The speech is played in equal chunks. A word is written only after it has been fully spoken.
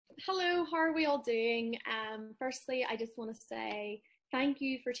Hello, how are we all doing? Firstly, I just want to say thank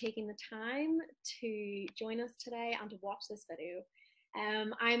you for taking the time to join us today and to watch this video.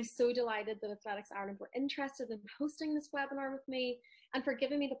 I am so delighted that Athletics Ireland were interested in hosting this webinar with me and for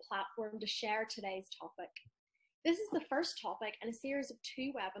giving me the platform to share today's topic. This is the first topic in a series of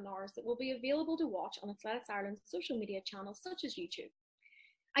 2 webinars that will be available to watch on Athletics Ireland's social media channels such as YouTube.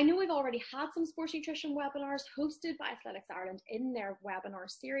 I know we've already had some sports nutrition webinars hosted by Athletics Ireland in their webinar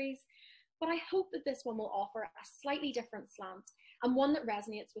series, but I hope that this one will offer a slightly different slant and one that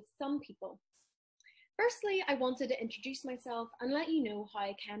resonates with some people. Firstly, I wanted to introduce myself and let you know how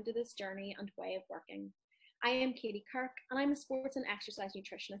I came to this journey and way of working. I am Katie Kirk and I'm a sports and exercise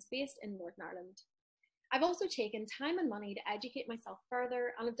nutritionist based in Northern Ireland. I've also taken time and money to educate myself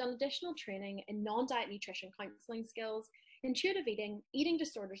further and have done additional training in non-diet nutrition counselling skills, intuitive eating, eating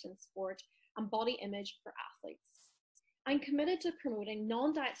disorders in sport, and body image for athletes. I'm committed to promoting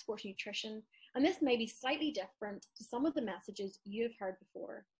non-diet sports nutrition, and this may be slightly different to some of the messages you've heard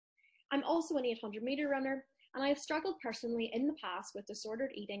before. I'm also an 800-metre runner, and I have struggled personally in the past with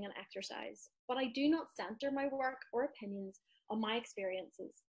disordered eating and exercise, but I do not centre my work or opinions on my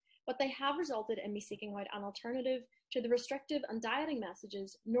experiences. But they have resulted in me seeking out an alternative to the restrictive and dieting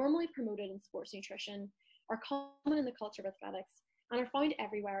messages normally promoted in sports nutrition, are common in the culture of athletics, and are found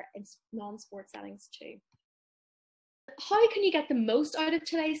everywhere in non-sports settings too. How can you get the most out of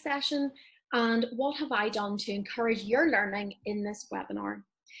today's session, and what have I done to encourage your learning in this webinar?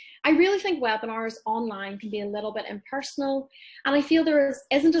 I really think webinars online can be a little bit impersonal, and I feel there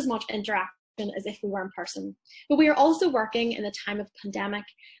isn't as much interaction as if we were in person. But we are also working in a time of pandemic,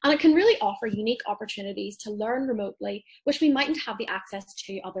 and it can really offer unique opportunities to learn remotely, which we mightn't have the access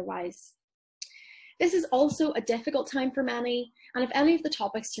to otherwise. This is also a difficult time for many, and if any of the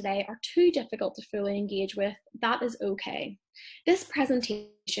topics today are too difficult to fully engage with, that is okay. This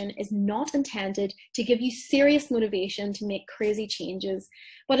presentation is not intended to give you serious motivation to make crazy changes,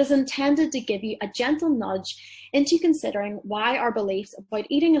 but is intended to give you a gentle nudge into considering why our beliefs about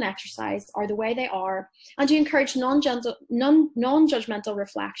eating and exercise are the way they are, and to encourage non-judgmental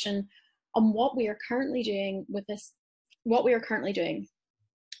reflection on what we are currently doing with this,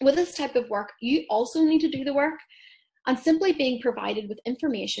 With this type of work, you also need to do the work, and simply being provided with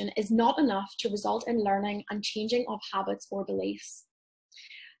information is not enough to result in learning and changing of habits or beliefs.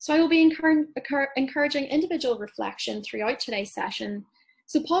 So I will be encouraging individual reflection throughout today's session.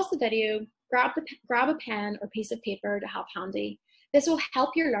 So pause the video, grab a pen or piece of paper to have handy. This will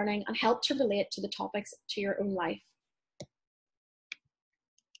help your learning and help to relate to the topics to your own life.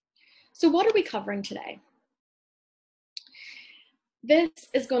 So what are we covering today? This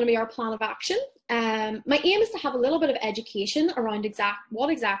is going to be our plan of action. My aim is to have a little bit of education around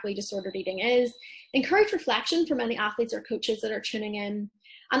what exactly disordered eating is, encourage reflection from any athletes or coaches that are tuning in,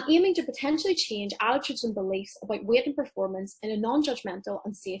 and aiming to potentially change attitudes and beliefs about weight and performance in a non-judgmental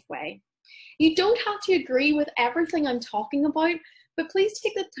and safe way. You don't have to agree with everything I'm talking about, but please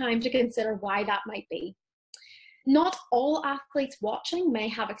take the time to consider why that might be. Not all athletes watching may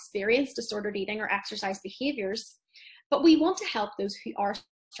have experienced disordered eating or exercise behaviours, but we want to help those who are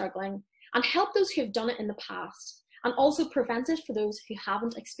struggling and help those who have done it in the past, and also prevent it for those who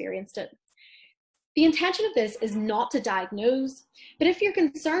haven't experienced it. The intention of this is not to diagnose, but if you're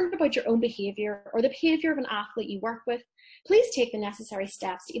concerned about your own behaviour or the behaviour of an athlete you work with, please take the necessary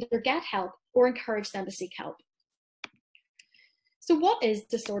steps to either get help or encourage them to seek help. So what is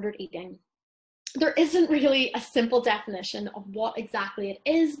disordered eating? There isn't really a simple definition of what exactly it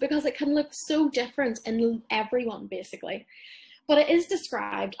is, because it can look so different in everyone basically. But it is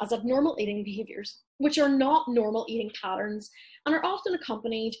described as abnormal eating behaviours, which are not normal eating patterns and are often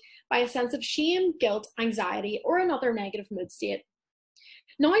accompanied by a sense of shame, guilt, anxiety, or another negative mood state.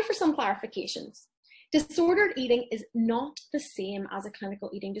 Now for some clarifications. Disordered eating is not the same as a clinical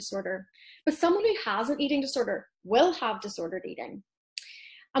eating disorder, but someone who has an eating disorder will have disordered eating.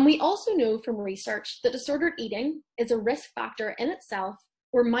 And we also know from research that disordered eating is a risk factor in itself,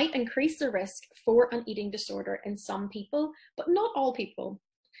 or might increase the risk for an eating disorder in some people, but not all people.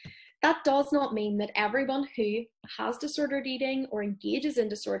 That does not mean that everyone who has disordered eating or engages in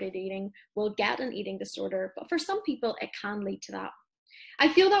disordered eating will get an eating disorder, but for some people it can lead to that. I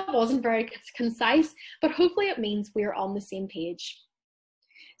feel that wasn't very concise, but hopefully it means we're on the same page.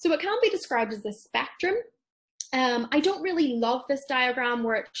 So it can be described as this spectrum. I don't really love this diagram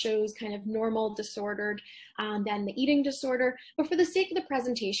where it shows kind of normal, disordered, and then the eating disorder, but for the sake of the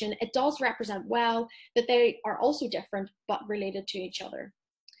presentation, it does represent well that they are also different but related to each other.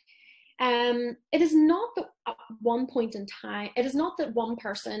 It is not that at one point in time, it is not that one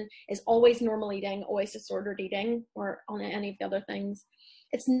person is always normal eating, always disordered eating, or on any of the other things.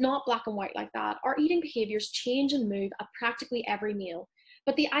 It's not black and white like that. Our eating behaviors change and move at practically every meal.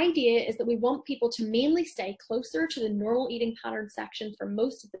 But the idea is that we want people to mainly stay closer to the normal eating pattern section for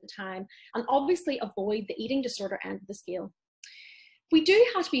most of the time, and obviously avoid the eating disorder end of the scale. We do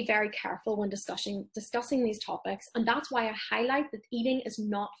have to be very careful when discussing these topics, and that's why I highlight that eating is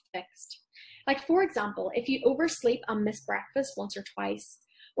not fixed. Like, for example, if you oversleep and miss breakfast once or twice,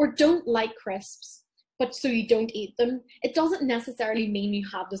 or don't like crisps, but so you don't eat them, it doesn't necessarily mean you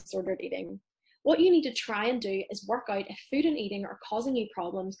have disordered eating. What you need to try and do is work out if food and eating are causing you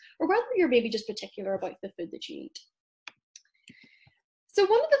problems, or whether you're maybe just particular about the food that you eat. So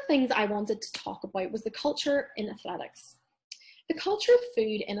one of the things I wanted to talk about was the culture in athletics. The culture of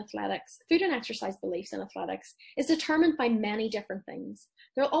food in athletics, food and exercise beliefs in athletics, is determined by many different things.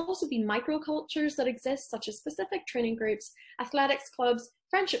 There will also be microcultures that exist, such as specific training groups, athletics clubs,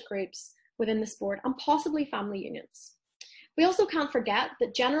 friendship groups within the sport, and possibly family units. We also can't forget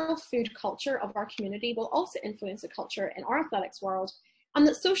that general food culture of our community will also influence the culture in our athletics world, and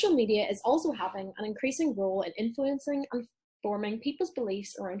that social media is also having an increasing role in influencing and forming people's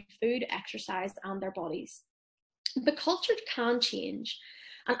beliefs around food, exercise, and their bodies. The culture can change,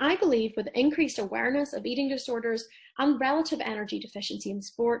 and I believe with increased awareness of eating disorders and relative energy deficiency in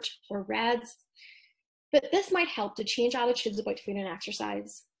sport, or REDS, that this might help to change attitudes about food and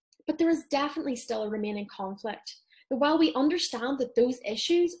exercise. But there is definitely still a remaining conflict. That while we understand that those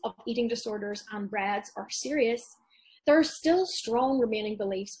issues of eating disorders and REDS are serious, there are still strong remaining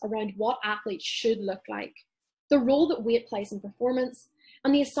beliefs around what athletes should look like, the role that weight plays in performance,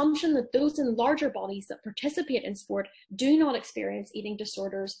 and the assumption that those in larger bodies that participate in sport do not experience eating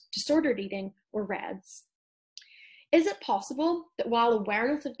disorders, disordered eating, or REDS. Is it possible that while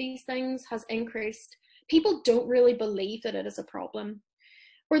awareness of these things has increased, people don't really believe that it is a problem,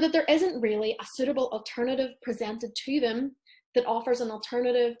 or that there isn't really a suitable alternative presented to them that offers an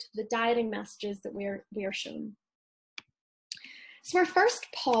alternative to the dieting messages that we are shown? So our first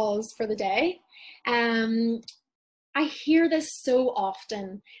pause for the day. I hear this so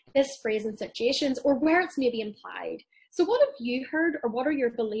often, this phrase in situations or where it's maybe implied. So what have you heard, or what are your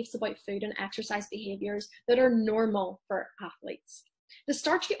beliefs about food and exercise behaviors that are normal for athletes? To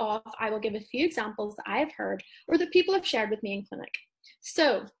start you off, I will give a few examples that I have heard or that people have shared with me in clinic.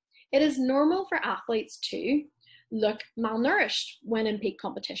 So it is normal for athletes to look malnourished when in peak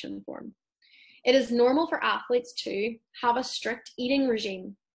competition form. It is normal for athletes to have a strict eating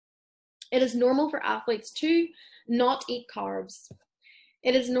regime. It is normal for athletes to not eat carbs.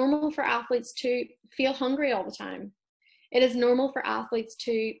 It is normal for athletes to feel hungry all the time. It is normal for athletes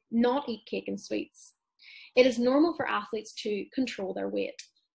to not eat cake and sweets. It is normal for athletes to control their weight.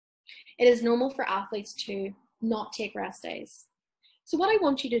 It is normal for athletes to not take rest days. So what I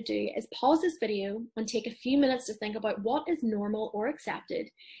want you to do is pause this video and take a few minutes to think about what is normal or accepted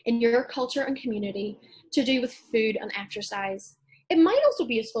in your culture and community to do with food and exercise. It might also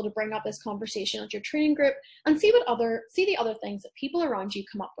be useful to bring up this conversation at your training group and see the other things that people around you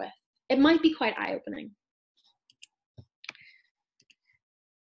come up with. It might be quite eye-opening.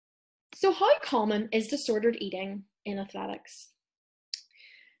 So how common is disordered eating in athletics?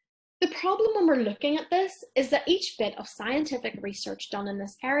 The problem when we're looking at this is that each bit of scientific research done in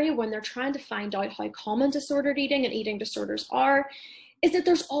this area, when they're trying to find out how common disordered eating and eating disorders are, is that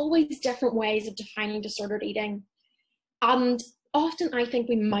there's always different ways of defining disordered eating. And often I think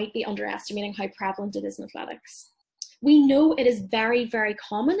we might be underestimating how prevalent it is in athletics. We know it is very, very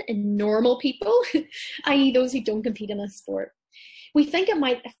common in normal people, i.e. those who don't compete in a sport. We think it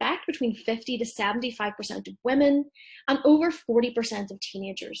might affect between 50 to 75% of women and over 40% of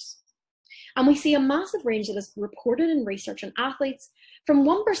teenagers. And we see a massive range that is reported in research on athletes from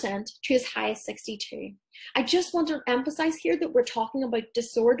 1% to as high as 62%. I just want to emphasize here that we're talking about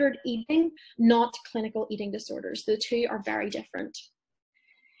disordered eating, not clinical eating disorders. The two are very different.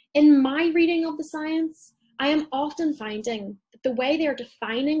 In my reading of the science, I am often finding that the way they are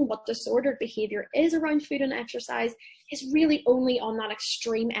defining what disordered behavior is around food and exercise is really only on that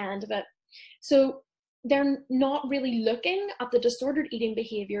extreme end of it. So they're not really looking at the disordered eating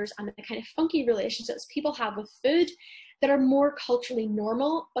behaviors and the kind of funky relationships people have with food that are more culturally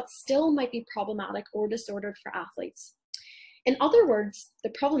normal, but still might be problematic or disordered for athletes. In other words, the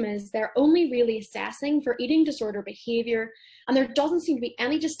problem is they're only really assessing for eating disorder behavior, and there doesn't seem to be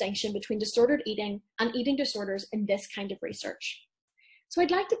any distinction between disordered eating and eating disorders in this kind of research. So I'd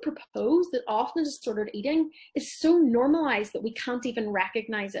like to propose that often disordered eating is so normalized that we can't even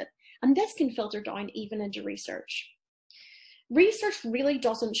recognize it, and this can filter down even into research. Research really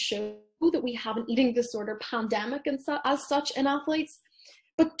doesn't show that we have an eating disorder pandemic as such in athletes,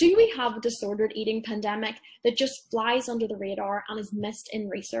 But do we have a disordered eating pandemic that just flies under the radar and is missed in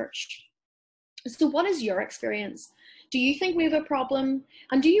research? So what is your experience? Do you think we have a problem?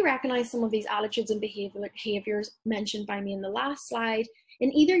 And do you recognize some of these attitudes and behaviors mentioned by me in the last slide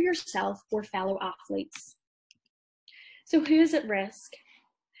in either yourself or fellow athletes? So who is at risk?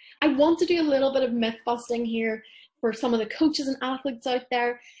 I want to do a little bit of myth busting here for some of the coaches and athletes out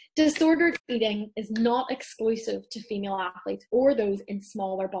there. Disordered eating is not exclusive to female athletes or those in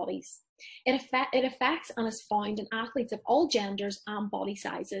smaller bodies. It affects and is found in athletes of all genders and body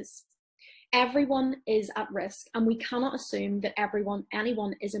sizes. Everyone is at risk, and we cannot assume that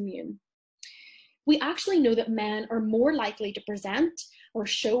anyone is immune. We actually know that men are more likely to present or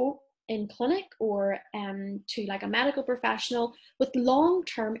show in clinic or to like a medical professional with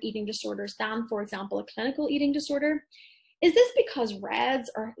long-term eating disorders than, for example, a clinical eating disorder. Is this because REDs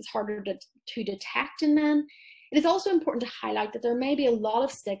is harder to detect in men? It is also important to highlight that there may be a lot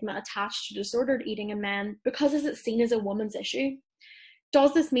of stigma attached to disordered eating in men because it's seen as a woman's issue.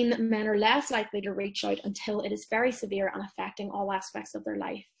 Does this mean that men are less likely to reach out until it is very severe and affecting all aspects of their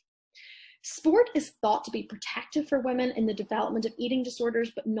life? Sport is thought to be protective for women in the development of eating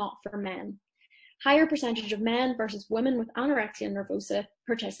disorders, but not for men. Higher percentage of men versus women with anorexia nervosa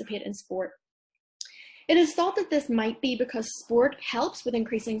participate in sport. It is thought that this might be because sport helps with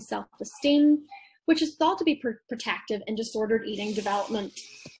increasing self-esteem, which is thought to be protective in disordered eating development.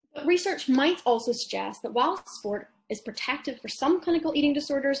 But research might also suggest that while sport is protective for some clinical eating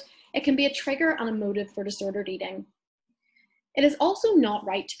disorders, it can be a trigger and a motive for disordered eating. It is also not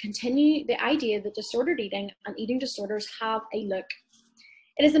right to continue the idea that disordered eating and eating disorders have a look.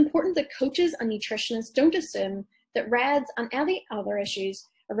 It is important that coaches and nutritionists don't assume that REDs and any other issues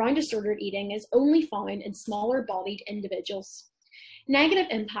around disordered eating is only found in smaller bodied individuals. Negative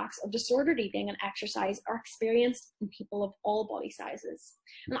impacts of disordered eating and exercise are experienced in people of all body sizes.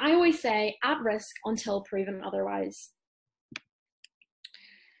 And I always say, at risk until proven otherwise.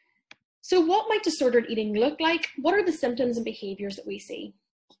 So what might disordered eating look like? What are the symptoms and behaviors that we see?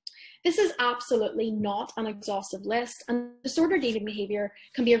 This is absolutely not an exhaustive list, and disordered eating behavior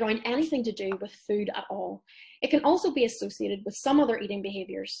can be around anything to do with food at all. It can also be associated with some other eating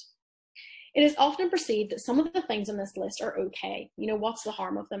behaviors. It is often perceived that some of the things on this list are okay. You know, what's the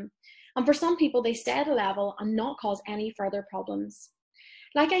harm of them? And for some people, they stay at a level and not cause any further problems.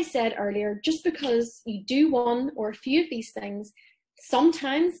 Like I said earlier, just because you do one or a few of these things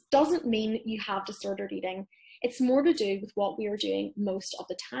sometimes doesn't mean you have disordered eating. It's more to do with what we are doing most of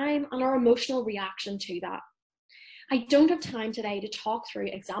the time and our emotional reaction to that. I don't have time today to talk through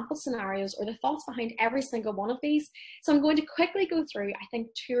example scenarios or the thoughts behind every single one of these, so I'm going to quickly go through, I think,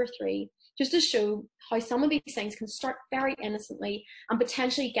 2 or 3, just to show how some of these things can start very innocently and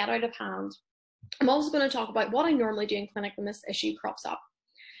potentially get out of hand. I'm also going to talk about what I normally do in clinic when this issue crops up.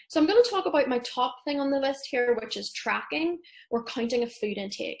 So I'm going to talk about my top thing on the list here, which is tracking or counting of food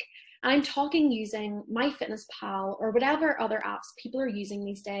intake. And I'm talking using MyFitnessPal or whatever other apps people are using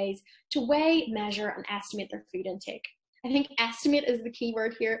these days to weigh, measure, and estimate their food intake. I think estimate is the key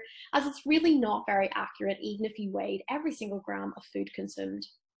word here, as it's really not very accurate even if you weighed every single gram of food consumed.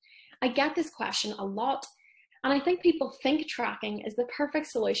 I get this question a lot, and I think people think tracking is the perfect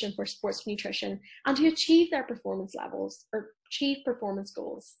solution for sports nutrition and to achieve their performance levels or achieve performance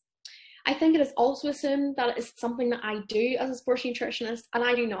goals. I think it is also assumed that it is something that I do as a sports nutritionist, and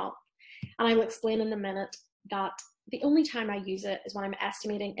I do not. And I will explain in a minute that the only time I use it is when I'm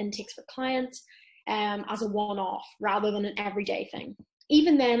estimating intakes for clients as a one-off rather than an everyday thing.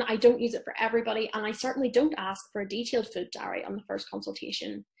 Even then, I don't use it for everybody, and I certainly don't ask for a detailed food diary on the first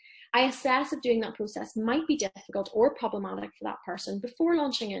consultation. I assess if doing that process might be difficult or problematic for that person before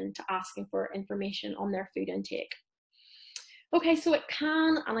launching into asking for information on their food intake. Okay, so it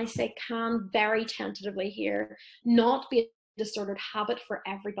can, and I say can very tentatively here, not be a disordered habit for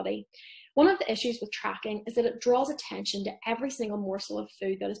everybody. One of the issues with tracking is that it draws attention to every single morsel of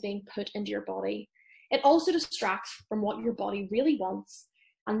food that is being put into your body. It also distracts from what your body really wants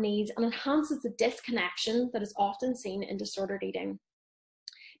and needs and enhances the disconnection that is often seen in disordered eating.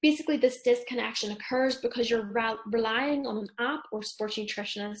 Basically, this disconnection occurs because you're relying on an app or sports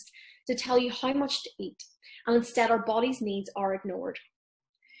nutritionist to tell you how much to eat, and instead our body's needs are ignored.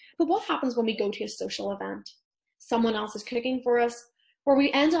 But what happens when we go to a social event? Someone else is cooking for us, or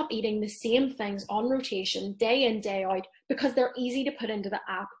we end up eating the same things on rotation day in, day out because they're easy to put into the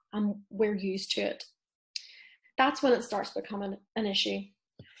app and we're used to it. That's when it starts becoming an issue.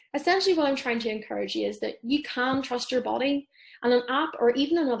 Essentially, what I'm trying to encourage you is that you can trust your body, and an app or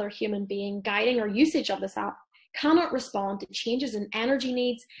even another human being guiding our usage of this app cannot respond to changes in energy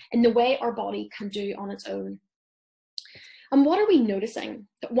needs in the way our body can do on its own. And what are we noticing?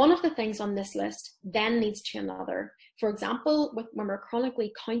 That one of the things on this list then leads to another. For example, when we're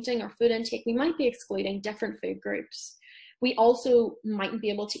chronically counting our food intake, we might be excluding different food groups. We also mightn't be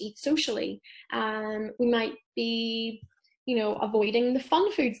able to eat socially. We might be, avoiding the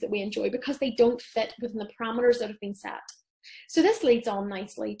fun foods that we enjoy because they don't fit within the parameters that have been set. So this leads on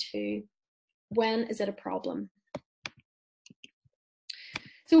nicely to, when is it a problem?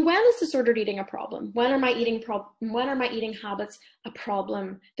 So when is disordered eating a problem? When are my eating habits a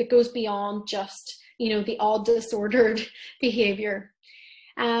problem that goes beyond just, the odd disordered behavior?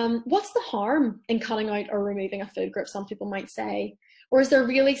 What's the harm in cutting out or removing a food group, some people might say? Or is there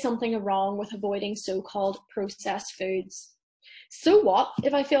really something wrong with avoiding so-called processed foods? So what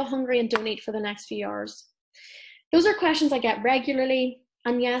if I feel hungry and don't eat for the next few hours? Those are questions I get regularly.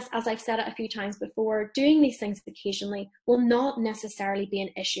 And yes, as I've said it a few times before, doing these things occasionally will not necessarily be an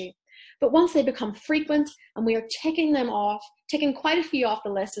issue. But once they become frequent and we are ticking quite a few off the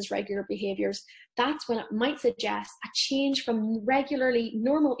list as regular behaviours, that's when it might suggest a change from regularly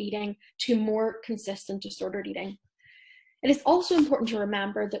normal eating to more consistent disordered eating. It is also important to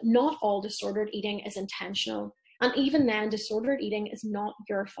remember that not all disordered eating is intentional, and even then, disordered eating is not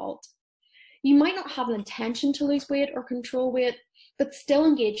your fault. You might not have an intention to lose weight or control weight, but still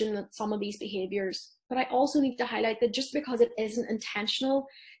engage in some of these behaviours. But I also need to highlight that just because it isn't intentional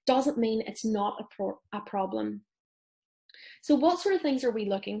doesn't mean it's not a problem. So what sort of things are we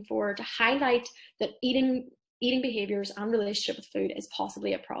looking for to highlight that eating behaviours and relationship with food is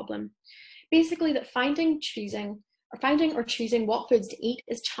possibly a problem? Basically, that finding or choosing what foods to eat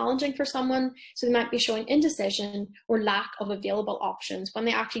is challenging for someone, so they might be showing indecision or lack of available options when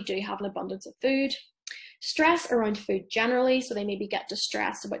they actually do have an abundance of food. Stress around food generally, so they maybe get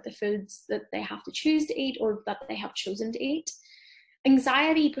distressed about the foods that they have to choose to eat or that they have chosen to eat.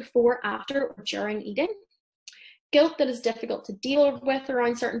 Anxiety before, after, or during eating. Guilt that is difficult to deal with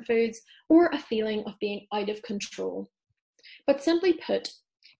around certain foods, or a feeling of being out of control. But simply put,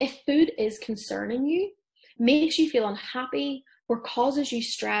 if food is concerning you, makes you feel unhappy, or causes you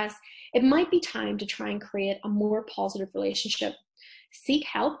stress, it might be time to try and create a more positive relationship. Seek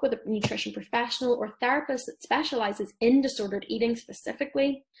help with a nutrition professional or therapist that specializes in disordered eating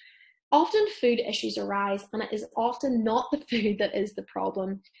specifically. Often food issues arise, and it is often not the food that is the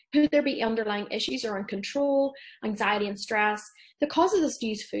problem. Could there be underlying issues around control, anxiety, and stress that causes us to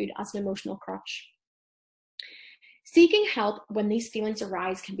use food as an emotional crutch? Seeking help when these feelings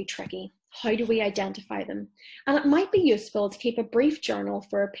arise can be tricky. How do we identify them? And it might be useful to keep a brief journal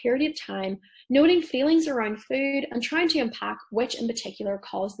for a period of time, noting feelings around food and trying to unpack which in particular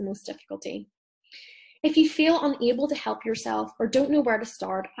cause the most difficulty. If you feel unable to help yourself or don't know where to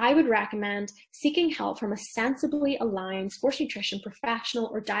start, I would recommend seeking help from a sensibly aligned sports nutrition professional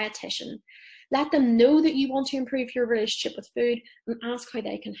or dietitian. Let them know that you want to improve your relationship with food and ask how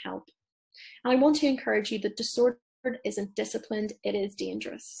they can help. And I want to encourage you that disordered isn't disciplined, it is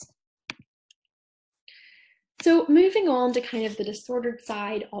dangerous. So moving on to kind of the disordered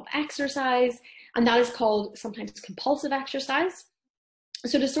side of exercise, and that is called sometimes compulsive exercise.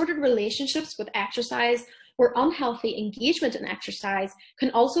 So disordered relationships with exercise or unhealthy engagement in exercise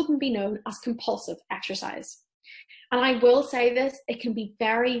can also be known as compulsive exercise. And I will say this, it can be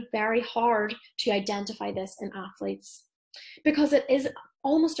very, very hard to identify this in athletes because it is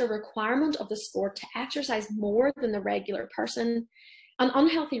almost a requirement of the sport to exercise more than the regular person. And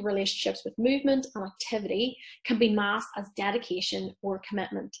unhealthy relationships with movement and activity can be masked as dedication or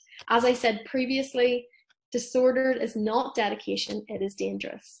commitment. As I said previously, disordered is not dedication, it is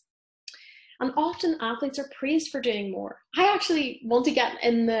dangerous. And often athletes are praised for doing more. I actually want to get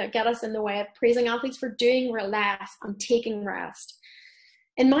us in the way of praising athletes for doing less and taking rest.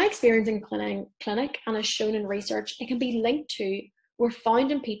 In my experience in clinic, and as shown in research, it can be linked to or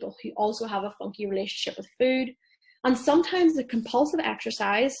found in people who also have a funky relationship with food. And sometimes the compulsive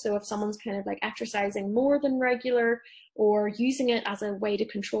exercise, so if someone's kind of like exercising more than regular or using it as a way to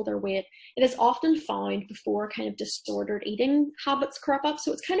control their weight, it is often found before kind of disordered eating habits crop up.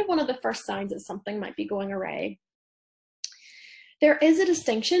 So it's kind of one of the first signs that something might be going awry. There is a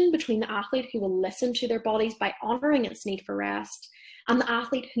distinction between the athlete who will listen to their bodies by honouring its need for rest and the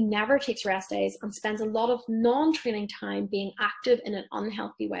athlete who never takes rest days and spends a lot of non-training time being active in an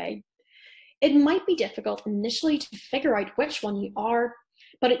unhealthy way. It might be difficult initially to figure out which one you are,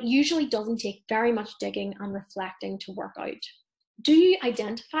 but it usually doesn't take very much digging and reflecting to work out. Do you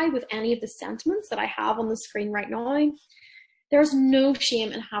identify with any of the sentiments that I have on the screen right now? There's no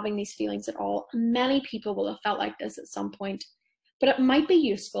shame in having these feelings at all. Many people will have felt like this at some point, but it might be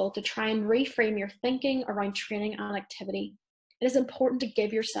useful to try and reframe your thinking around training and activity. It is important to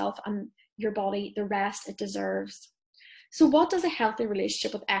give yourself and your body the rest it deserves. So what does a healthy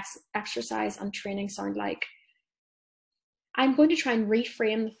relationship with exercise and training sound like? I'm going to try and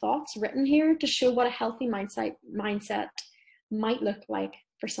reframe the thoughts written here to show what a healthy mindset might look like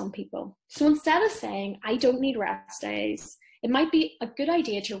for some people. So instead of saying, I don't need rest days, it might be a good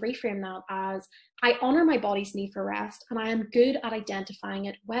idea to reframe that as, I honor my body's need for rest and I am good at identifying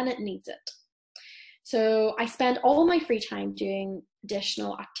it when it needs it. So I spend all my free time doing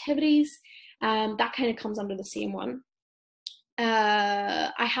additional activities. That kind of comes under the same one.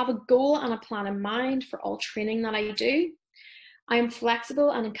 I have a goal and a plan in mind for all training that I do. I am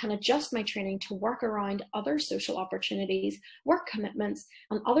flexible and can adjust my training to work around other social opportunities, work commitments,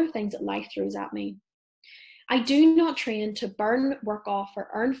 and other things that life throws at me. I do not train to burn work off or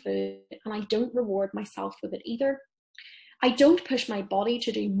earn food, and I don't reward myself with it either. I don't push my body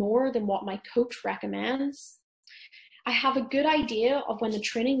to do more than what my coach recommends. I have a good idea of when the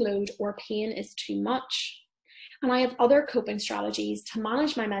training load or pain is too much. And I have other coping strategies to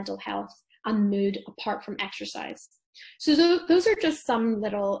manage my mental health and mood apart from exercise. So those are just some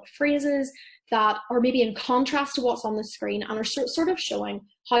little phrases that are maybe in contrast to what's on the screen and are sort of showing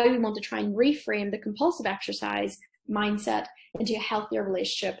how we want to try and reframe the compulsive exercise mindset into a healthier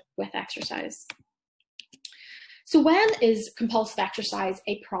relationship with exercise. So when is compulsive exercise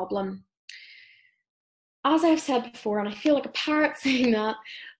a problem? As I've said before, and I feel like a parrot saying that,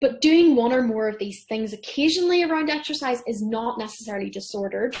 but doing one or more of these things occasionally around exercise is not necessarily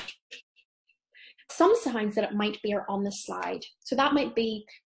disordered. Some signs that it might be are on the slide. So that might be,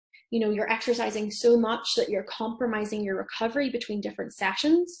 you're exercising so much that you're compromising your recovery between different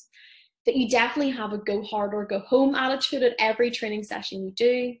sessions, that you definitely have a go hard or go home attitude at every training session you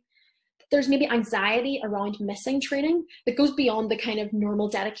do. There's maybe anxiety around missing training that goes beyond the kind of normal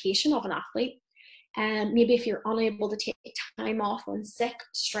dedication of an athlete. Maybe if you're unable to take time off when sick,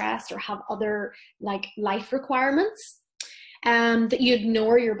 stressed, or have other life requirements, that you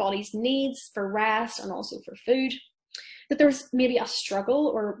ignore your body's needs for rest and also for food, that there's maybe a struggle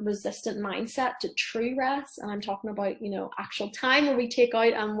or resistant mindset to true rest. And I'm talking about, actual time where we take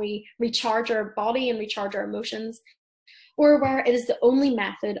out and we recharge our body and recharge our emotions, or where it is the only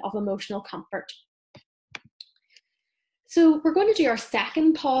method of emotional comfort. So we're going to do our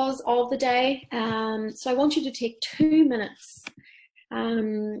second pause of the day. So I want you to take 2 minutes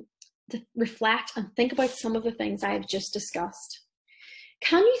to reflect and think about some of the things I have just discussed.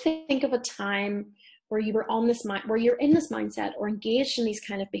 Can you think of a time where you were where you're in this mindset or engaged in these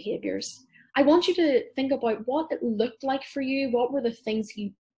kind of behaviors? I want you to think about what it looked like for you. What were the things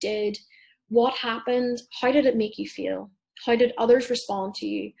you did? What happened? How did it make you feel? How did others respond to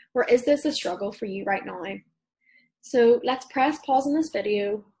you? Or is this a struggle for you right now? So let's press pause in this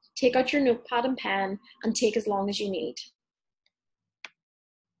video, take out your notepad and pen, and take as long as you need.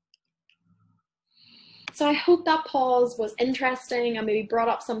 So I hope that pause was interesting and maybe brought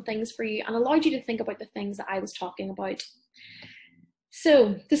up some things for you and allowed you to think about the things that I was talking about.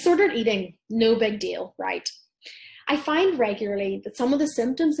 So disordered eating, no big deal, right? I find regularly that some of the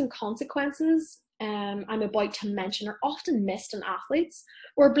symptoms and consequences I'm about to mention are often missed in athletes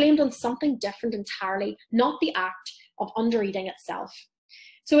or blamed on something different entirely, not the act of undereating itself.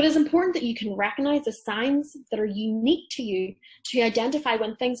 So it is important that you can recognize the signs that are unique to you to identify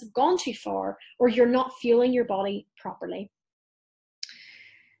when things have gone too far or you're not fueling your body properly.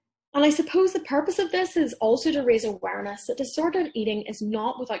 And I suppose the purpose of this is also to raise awareness that disordered eating is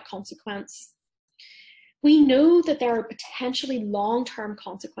not without consequence. We know that there are potentially long-term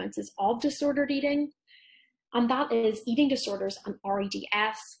consequences of disordered eating, and that is eating disorders and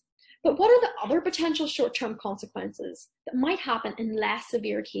REDS. But what are the other potential short-term consequences that might happen in less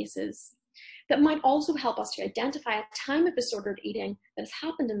severe cases that might also help us to identify a time of disordered eating that has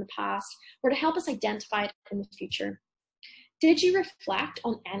happened in the past or to help us identify it in the future? Did you reflect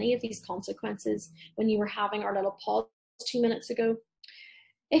on any of these consequences when you were having our little pause 2 minutes ago?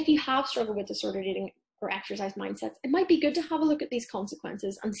 If you have struggled with disordered eating or exercise mindsets, it might be good to have a look at these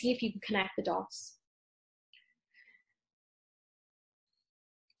consequences and see if you can connect the dots.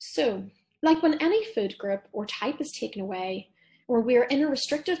 So, like when any food group or type is taken away, or we're in a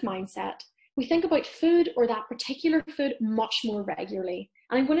restrictive mindset, we think about food or that particular food much more regularly.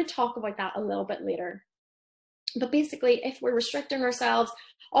 And I'm going to talk about that a little bit later. But basically, if we're restricting ourselves,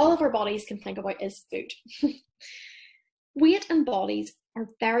 all of our bodies can think about is food. Weight and bodies are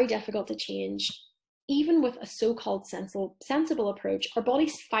very difficult to change. Even with a so-called sensible approach, our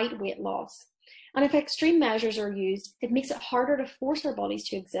bodies fight weight loss. And if extreme measures are used, it makes it harder to force our bodies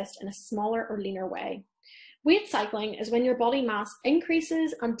to exist in a smaller or leaner way. Weight cycling is when your body mass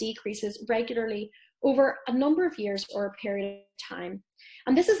increases and decreases regularly over a number of years or a period of time.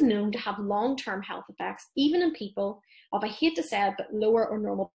 And this is known to have long-term health effects, even in people of, I hate to say it, but lower or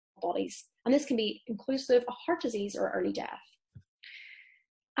normal bodies. And this can be inclusive of heart disease or early death.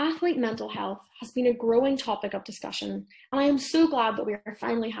 Athlete mental health has been a growing topic of discussion, and I am so glad that we are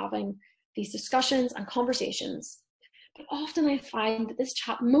finally having these discussions and conversations. But often I find that this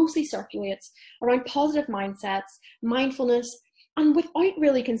chat mostly circulates around positive mindsets, mindfulness, and without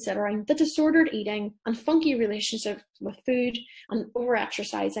really considering that disordered eating and funky relationships with food and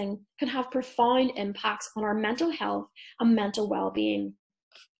over-exercising can have profound impacts on our mental health and mental well-being.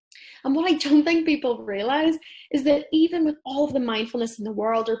 And what I don't think people realize is that even with all of the mindfulness in the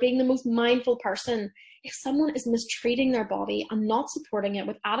world, or being the most mindful person, if someone is mistreating their body and not supporting it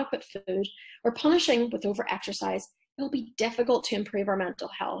with adequate food or punishing with over-exercise, it will be difficult to improve our mental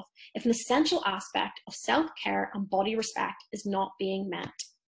health if an essential aspect of self-care and body respect is not being met.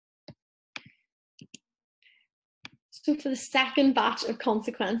 So for the second batch of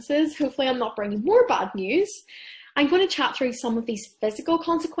consequences, hopefully I'm not bringing more bad news, I'm going to chat through some of these physical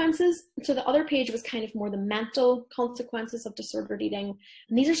consequences. So the other page was kind of more the mental consequences of disordered eating.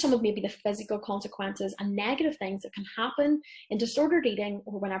 And these are some of maybe the physical consequences and negative things that can happen in disordered eating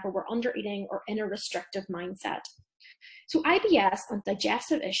or whenever we're under eating or in a restrictive mindset. So IBS and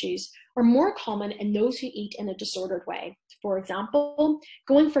digestive issues are more common in those who eat in a disordered way. For example,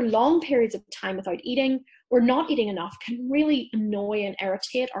 going for long periods of time without eating or not eating enough can really annoy and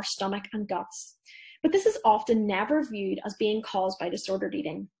irritate our stomach and guts. But this is often never viewed as being caused by disordered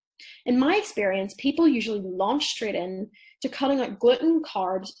eating. In my experience, people usually launch straight in to cutting out gluten,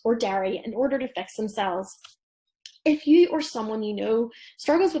 carbs, or dairy in order to fix themselves. If you or someone you know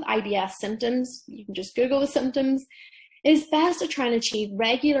struggles with IBS symptoms, you can just Google the symptoms. It is best to try and achieve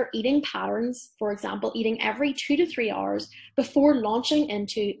regular eating patterns, for example, eating every 2 to 3 hours before launching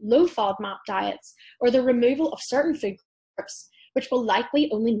into low FODMAP diets or the removal of certain food groups, which will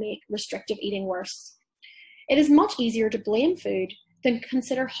likely only make restrictive eating worse. It is much easier to blame food than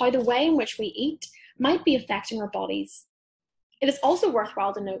consider how the way in which we eat might be affecting our bodies. It is also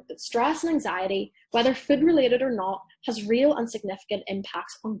worthwhile to note that stress and anxiety, whether food-related or not, has real and significant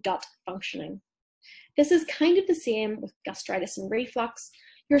impacts on gut functioning. This is kind of the same with gastritis and reflux.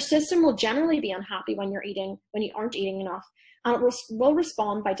 Your system will generally be unhappy when you're eating, when you aren't eating enough, and it will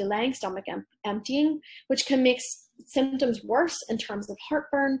respond by delaying stomach emptying, which can make symptoms worse in terms of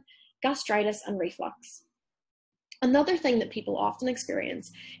heartburn, gastritis, and reflux. Another thing that people often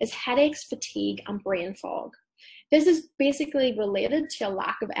experience is headaches, fatigue, and brain fog. This is basically related to a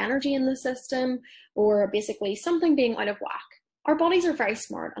lack of energy in the system or basically something being out of whack. Our bodies are very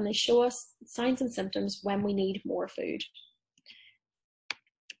smart and they show us signs and symptoms when we need more food.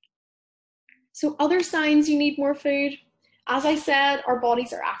 So other signs you need more food. As I said, our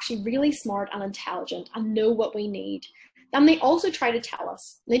bodies are actually really smart and intelligent and know what we need. And they also try to tell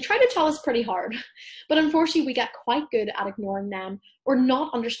us. They try to tell us pretty hard, but unfortunately we get quite good at ignoring them or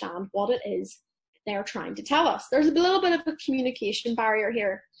not understand what it is they're trying to tell us. There's a little bit of a communication barrier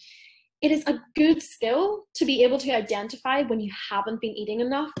here. It is a good skill to be able to identify when you haven't been eating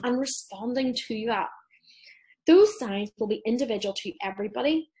enough and responding to that. Those signs will be individual to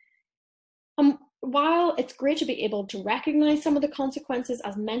everybody. While it's great to be able to recognize some of the consequences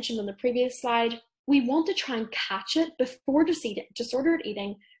as mentioned on the previous slide, we want to try and catch it before disordered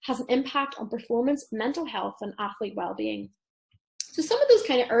eating has an impact on performance, mental health, and athlete well-being. So some of those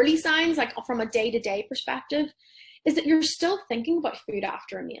kind of early signs, like from a day-to-day perspective, is that you're still thinking about food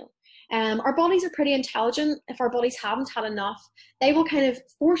after a meal. Our bodies are pretty intelligent. If our bodies haven't had enough, they will kind of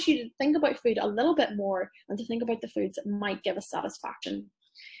force you to think about food a little bit more and to think about the foods that might give us satisfaction.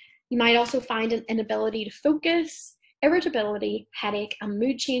 You might also find an inability to focus, irritability, headache and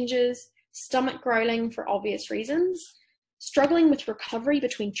mood changes, stomach growling for obvious reasons, struggling with recovery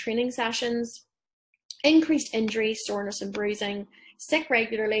between training sessions, increased injury, soreness and bruising, sick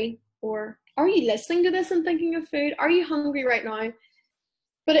regularly, or are you listening to this and thinking of food? Are you hungry right now?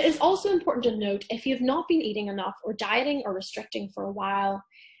 But it is also important to note if you have not been eating enough or dieting or restricting for a while,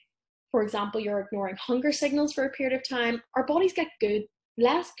 for example, you're ignoring hunger signals for a period of time, our bodies get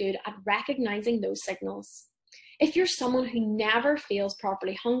less good at recognizing those signals. If you're someone who never feels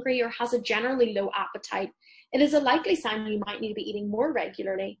properly hungry or has a generally low appetite, it is a likely sign you might need to be eating more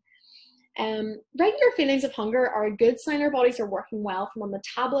regularly. Regular feelings of hunger are a good sign our bodies are working well from a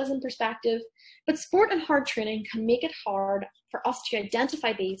metabolism perspective, but sport and hard training can make it hard for us to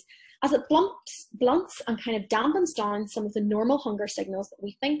identify these as it blunts and kind of dampens down some of the normal hunger signals that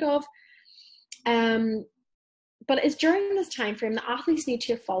we think of. But it's during this time frame that athletes need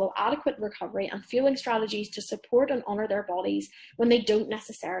to follow adequate recovery and fueling strategies to support and honor their bodies when they don't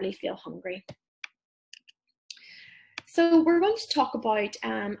necessarily feel hungry. So we're going to talk about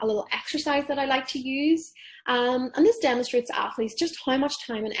a little exercise that I like to use. And this demonstrates to athletes just how much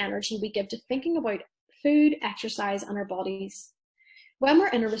time and energy we give to thinking about food, exercise, and our bodies. When we're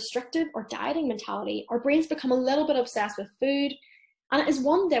in a restrictive or dieting mentality, our brains become a little bit obsessed with food, and it is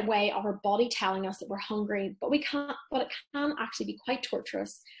one way of our body telling us that we're hungry, but it can actually be quite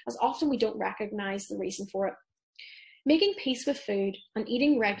torturous, as often we don't recognize the reason for it. Making peace with food and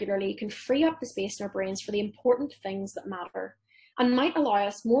eating regularly can free up the space in our brains for the important things that matter, and might allow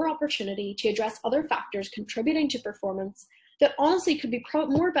us more opportunity to address other factors contributing to performance that honestly could be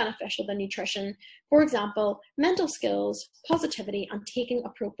more beneficial than nutrition. For example, mental skills, positivity, and taking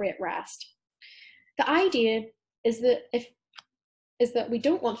appropriate rest. The idea is that we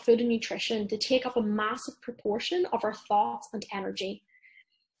don't want food and nutrition to take up a massive proportion of our thoughts and energy.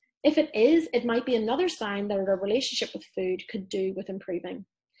 If it is, it might be another sign that our relationship with food could do with improving.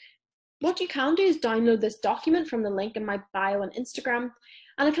 What you can do is download this document from the link in my bio on Instagram,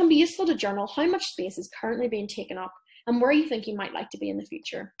 and it can be useful to journal how much space is currently being taken up and where you think you might like to be in the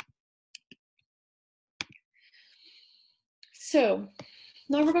future. So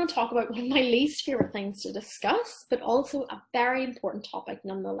now we're going to talk about one of my least favorite things to discuss, but also a very important topic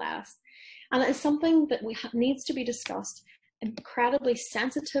nonetheless. And it is something that needs to be discussed incredibly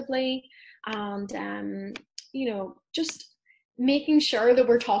sensitively, and just making sure that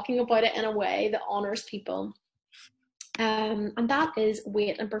we're talking about it in a way that honors people. And that is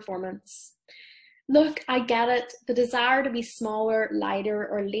weight and performance. Look, I get it. The desire to be smaller, lighter,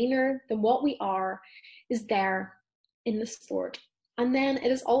 or leaner than what we are is there in the sport. And then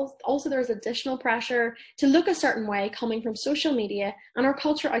it is also there's additional pressure to look a certain way coming from social media and our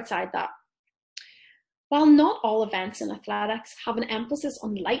culture outside that. While not all events in athletics have an emphasis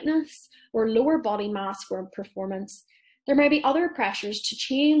on lightness or lower body mass for performance, there may be other pressures to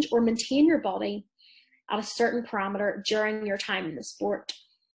change or maintain your body at a certain parameter during your time in the sport.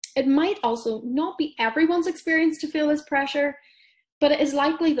 It might also not be everyone's experience to feel this pressure, but it is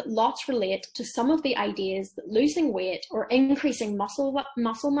likely that lots relate to some of the ideas that losing weight or increasing muscle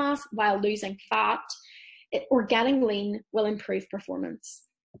mass while losing fat or getting lean will improve performance.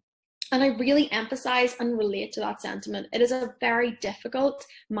 And I really emphasize and relate to that sentiment. It is a very difficult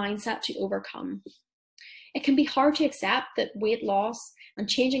mindset to overcome. It can be hard to accept that weight loss and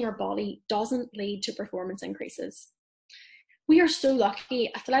changing our body doesn't lead to performance increases. We are so lucky.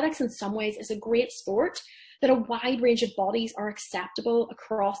 Athletics in some ways is a great sport that a wide range of bodies are acceptable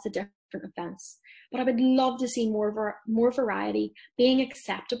across the different events. But I would love to see more variety being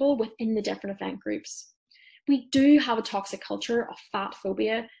acceptable within the different event groups. We do have a toxic culture of fat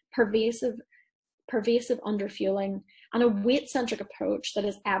phobia, pervasive underfueling, and a weight-centric approach that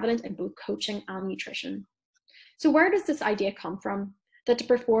is evident in both coaching and nutrition. So where does this idea come from? That to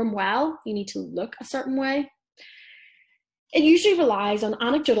perform well, you need to look a certain way? It usually relies on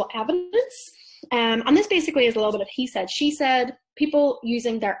anecdotal evidence, and this basically is a little bit of he said, she said, people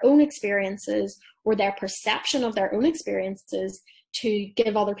using their own experiences or their perception of their own experiences to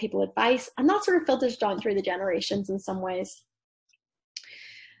give other people advice, and that sort of filters down through the generations in some ways.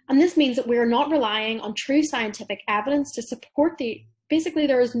 And this means that we're not relying on true scientific evidence to support basically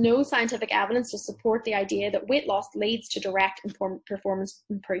there is no scientific evidence to support the idea that weight loss leads to direct performance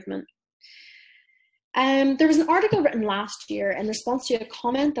improvement. There was an article written last year in response to a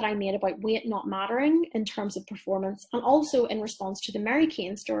comment that I made about weight not mattering in terms of performance, and also in response to the Mary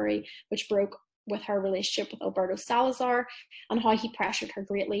Kane story, which broke with her relationship with Alberto Salazar and how he pressured her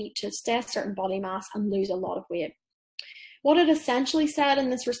greatly to stay a certain body mass and lose a lot of weight. What it essentially said in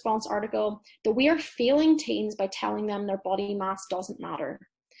this response article, that we are failing teens by telling them their body mass doesn't matter.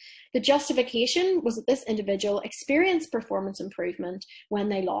 The justification was that this individual experienced performance improvement when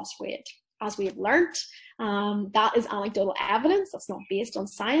they lost weight. As we have learnt, that is anecdotal evidence, that's not based on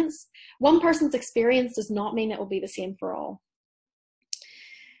science. One person's experience does not mean it will be the same for all.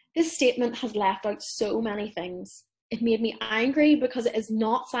 This statement has left out so many things. It made me angry because it is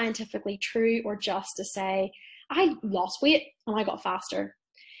not scientifically true or just to say, I lost weight and I got faster.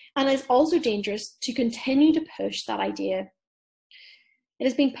 And it's also dangerous to continue to push that idea. It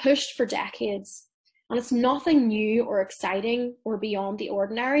has been pushed for decades. And it's nothing new or exciting or beyond the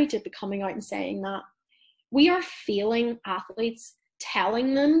ordinary to be coming out and saying that. We are failing athletes,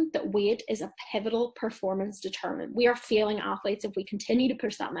 telling them that weight is a pivotal performance determinant. We are failing athletes if we continue to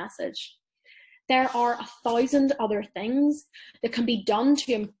push that message. There are 1,000 other things that can be done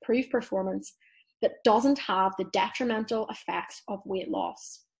to improve performance that doesn't have the detrimental effects of weight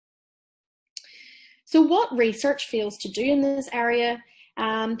loss. So what research fails to do in this area?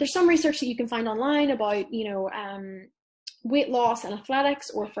 There's some research that you can find online about, weight loss in athletics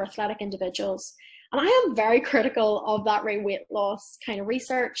or for athletic individuals. And I am very critical of that weight loss kind of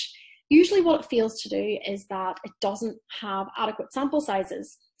research. Usually what it fails to do is that it doesn't have adequate sample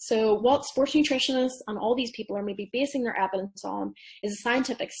sizes. So what sports nutritionists and all these people are maybe basing their evidence on is a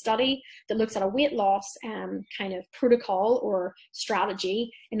scientific study that looks at a weight loss kind of protocol or strategy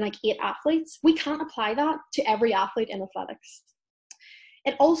in like 8 athletes. We can't apply that to every athlete in athletics.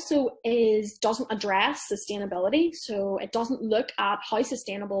 It also doesn't address sustainability, so it doesn't look at how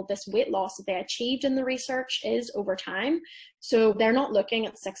sustainable this weight loss that they achieved in the research is over time. So they're not looking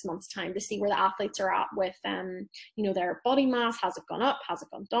at 6 months' time to see where the athletes are at with, you know, their body mass. Has it gone up? Has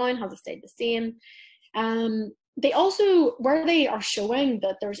it gone down? Has it stayed the same? They also, where they are showing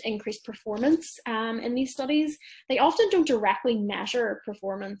that there's increased performance in these studies, they often don't directly measure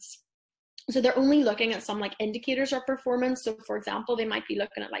performance. So they're only looking at some like indicators of performance. So for example, they might be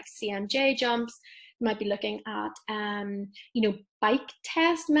looking at like CMJ jumps, they might be looking at, you know, bike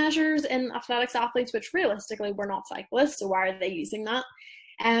test measures in athletics athletes, which realistically we're not cyclists, so why are they using that?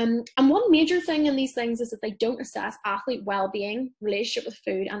 And one major thing in these things is that they don't assess athlete well-being, relationship with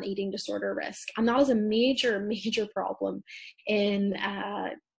food, and eating disorder risk. And that is a major, major problem in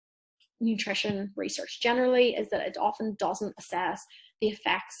nutrition research generally, is that it often doesn't assess the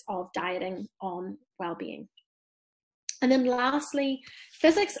effects of dieting on well-being. And then lastly,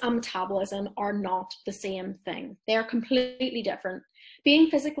 physics and metabolism are not the same thing. They are completely different. Being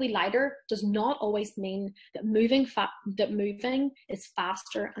physically lighter does not always mean that moving is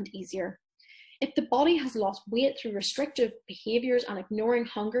faster and easier. If the body has lost weight through restrictive behaviors and ignoring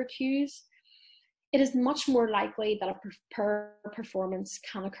hunger cues, it is much more likely that a poor performance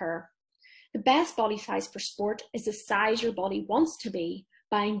can occur. The best body size for sport is the size your body wants to be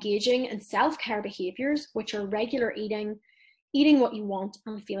by engaging in self-care behaviors, which are regular eating, eating what you want,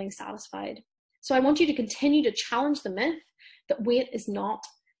 and feeling satisfied. So I want you to continue to challenge the myth that weight loss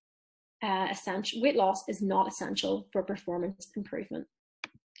is not essential for performance improvement.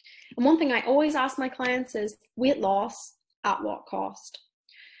 And one thing I always ask my clients is, weight loss at what cost?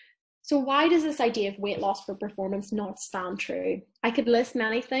 So why does this idea of weight loss for performance not stand true? I could list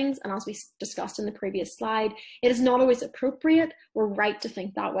many things, and as we discussed in the previous slide, it is not always appropriate or right to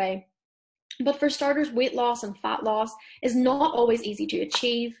think that way. But for starters, weight loss and fat loss is not always easy to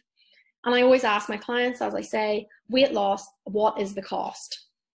achieve. And I always ask my clients, as I say, weight loss, what is the cost?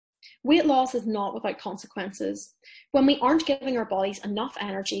 Weight loss is not without consequences. When we aren't giving our bodies enough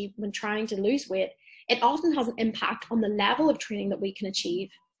energy when trying to lose weight, it often has an impact on the level of training that we can achieve.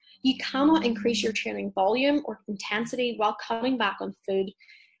 You cannot increase your training volume or intensity while cutting back on food.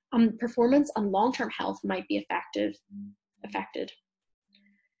 Performance and long-term health might be affected.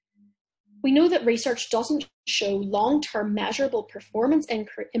 We know that research doesn't show long-term measurable performance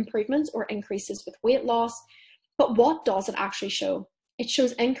improvements or increases with weight loss, but what does it actually show? It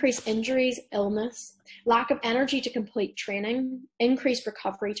shows increased injuries, illness, lack of energy to complete training, increased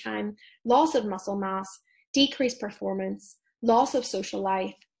recovery time, loss of muscle mass, decreased performance, loss of social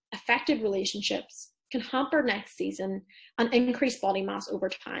life, affected relationships, can hamper next season, and increase body mass over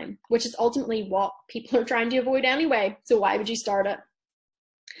time, which is ultimately what people are trying to avoid anyway. So why would you start it?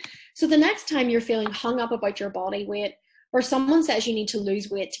 So the next time you're feeling hung up about your body weight, or someone says you need to lose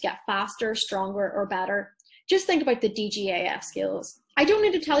weight to get faster, stronger, or better, just think about the DGAF skills. I don't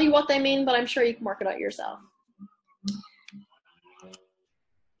need to tell you what they mean, but I'm sure you can work it out yourself.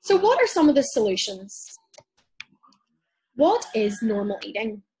 So what are some of the solutions? What is normal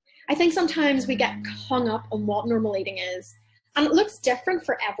eating? I think sometimes we get hung up on what normal eating is, and it looks different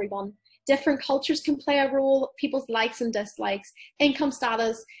for everyone. Different cultures can play a role, people's likes and dislikes, income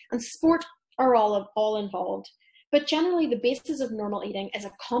status, and sport are all involved. But generally, the basis of normal eating is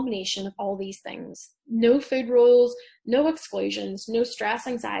a combination of all these things. No food rules, no exclusions, no stress,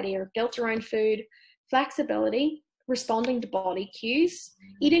 anxiety, or guilt around food, flexibility, responding to body cues,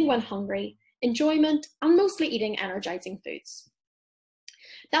 eating when hungry, enjoyment, and mostly eating energizing foods.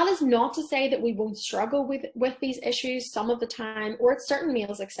 That is not to say that we won't struggle with these issues some of the time or at certain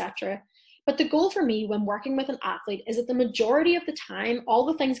meals, etc. But the goal for me when working with an athlete is that the majority of the time, all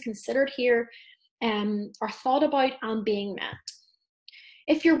the things considered here are thought about and being met.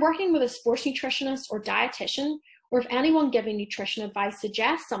 If you're working with a sports nutritionist or dietitian, or if anyone giving nutrition advice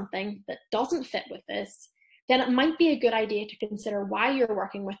suggests something that doesn't fit with this, then it might be a good idea to consider why you're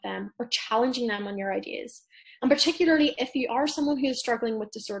working with them or challenging them on your ideas. And particularly if you are someone who is struggling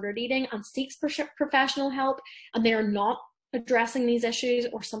with disordered eating and seeks professional help and they are not addressing these issues,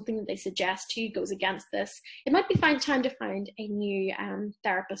 or something that they suggest to you goes against this, it might be time to find a new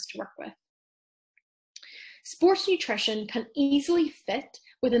therapist to work with. Sports nutrition can easily fit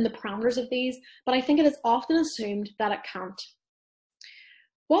within the parameters of these, but I think it is often assumed that it can't.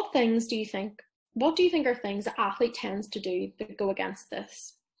 What things do you think What do you think are things that athlete tends to do that go against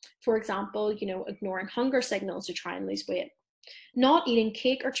this? For example, ignoring hunger signals to try and lose weight. Not eating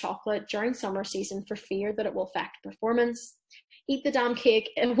cake or chocolate during summer season for fear that it will affect performance. Eat the damn cake,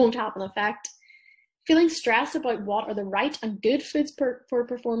 it won't have an effect. Feeling stressed about what are the right and good foods for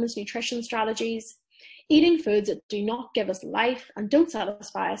performance nutrition strategies. Eating foods that do not give us life and don't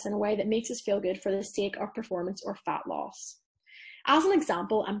satisfy us in a way that makes us feel good for the sake of performance or fat loss. As an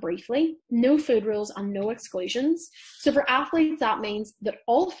example, and briefly, no food rules and no exclusions. So for athletes, that means that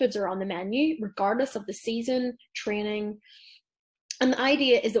all foods are on the menu, regardless of the season, training. And the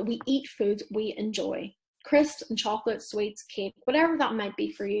idea is that we eat foods we enjoy. Crisps and chocolate, sweets, cake, whatever that might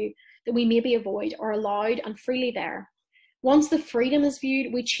be for you, that we maybe avoid are allowed and freely there. Once the freedom is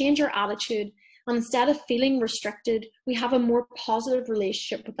viewed, we change our attitude, and instead of feeling restricted, we have a more positive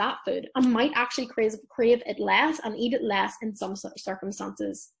relationship with that food and might actually crave it less and eat it less in some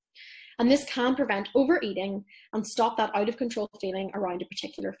circumstances. And this can prevent overeating and stop that out of control feeling around a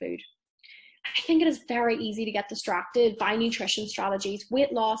particular food. I think it is very easy to get distracted by nutrition strategies,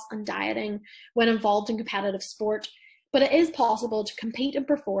 weight loss and dieting when involved in competitive sport, but it is possible to compete and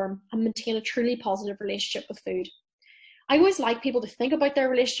perform and maintain a truly positive relationship with food. I always like people to think about their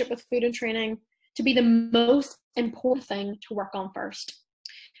relationship with food and training to be the most important thing to work on first.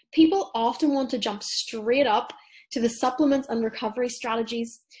 People often want to jump straight up to the supplements and recovery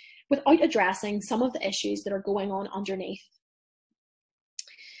strategies without addressing some of the issues that are going on underneath.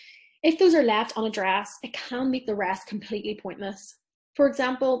 If those are left unaddressed, it can make the rest completely pointless. For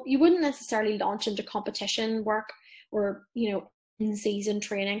example, you wouldn't necessarily launch into competition work or, in-season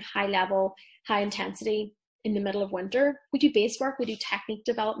training, high level, high intensity in the middle of winter. We do base work, we do technique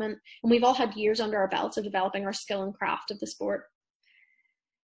development, and we've all had years under our belts of developing our skill and craft of the sport.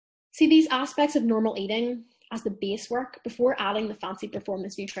 See these aspects of normal eating as the base work before adding the fancy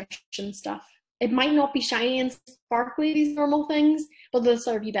performance nutrition stuff. It might not be shiny and sparkly, these normal things, but they'll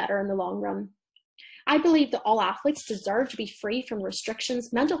serve you better in the long run. I believe that all athletes deserve to be free from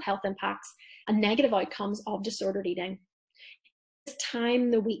restrictions, mental health impacts, and negative outcomes of disordered eating. It's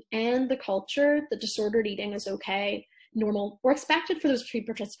time that we end the culture that disordered eating is okay, normal, or expected for those who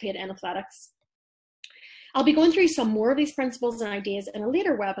participate in athletics. I'll be going through some more of these principles and ideas in a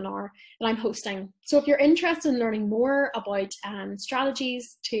later webinar that I'm hosting. So if you're interested in learning more about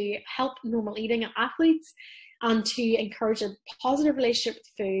strategies to help normal eating in athletes and to encourage a positive relationship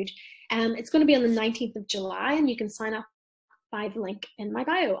with food, it's going to be on the 19th of July, and you can sign up by the link in my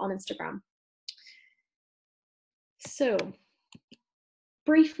bio on Instagram. So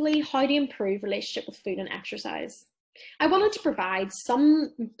briefly, how to improve relationship with food and exercise. I wanted to provide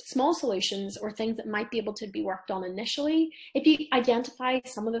some small solutions or things that might be able to be worked on initially if you identify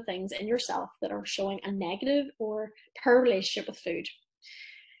some of the things in yourself that are showing a negative or poor relationship with food.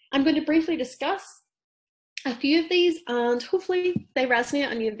 I'm going to briefly discuss a few of these, and hopefully they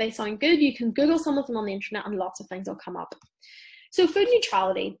resonate and they sound good. You can Google some of them on the internet and lots of things will come up. So food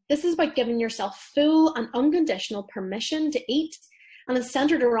neutrality, this is about giving yourself full and unconditional permission to eat, and is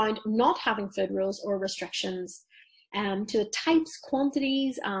centered around not having food rules or restrictions to the types,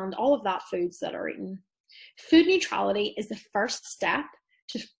 quantities, and all of that foods that are eaten. Food neutrality is the first step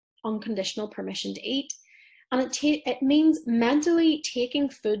to unconditional permission to eat, and it means mentally taking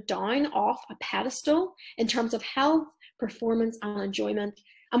food down off a pedestal in terms of health, performance, and enjoyment,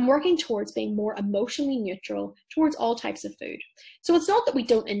 and working towards being more emotionally neutral towards all types of food. So it's not that we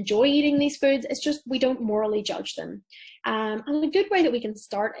don't enjoy eating these foods, it's just we don't morally judge them. And a good way that we can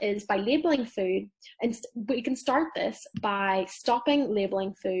start is by labeling food, and we can start this by stopping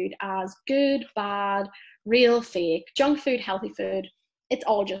labeling food as good, bad, real, fake, junk food, healthy food. It's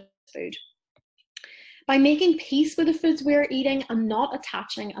all just food. By making peace with the foods we're eating and not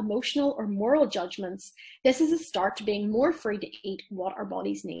attaching emotional or moral judgments, this is a start to being more free to eat what our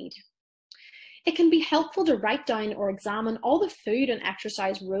bodies need. It can be helpful to write down or examine all the food and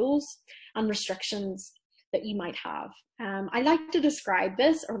exercise rules and restrictions that you might have. I like to describe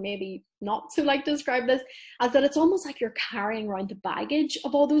this, or maybe not so like to describe this, as that it's almost like you're carrying around the baggage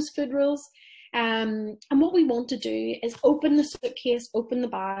of all those food rules. And what we want to do is open the suitcase, open the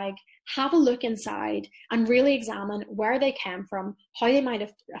bag, have a look inside and really examine where they came from, how they might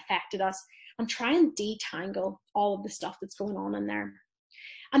have affected us, and try and detangle all of the stuff that's going on in there.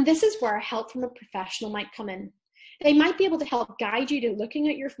 And this is where help from a professional might come in. They might be able to help guide you to looking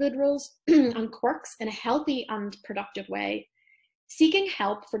at your food rules and quirks in a healthy and productive way. Seeking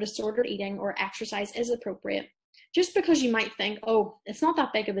help for disordered eating or exercise is appropriate. Just because you might think, oh, it's not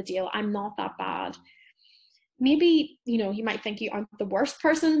that big of a deal, I'm not that bad. Maybe, you might think you aren't the worst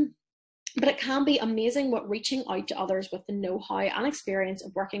person but it can be amazing what reaching out to others with the know-how and experience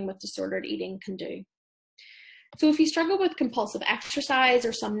of working with disordered eating can do. So if you struggle with compulsive exercise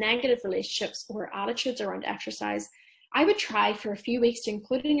or some negative relationships or attitudes around exercise, I would try for a few weeks to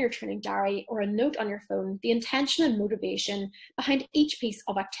include in your training diary or a note on your phone the intention and motivation behind each piece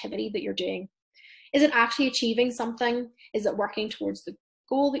of activity that you're doing. Is it actually achieving something? Is it working towards the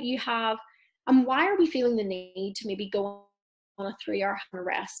goal that you have? And why are we feeling the need to maybe go on a 3-hour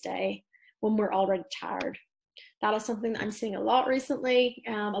rest day when we're already tired? That is something that I'm seeing a lot recently,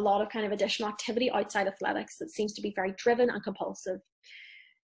 a lot of kind of additional activity outside athletics that seems to be very driven and compulsive.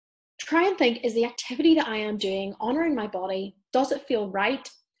 Try and think, is the activity that I am doing honoring my body? Does it feel right?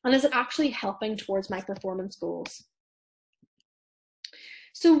 And is it actually helping towards my performance goals?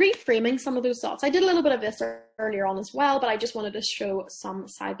 So reframing some of those thoughts. I did a little bit of this earlier on as well, but I just wanted to show some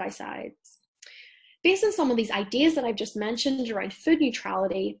side-by-sides. Based on some of these ideas that I've just mentioned around food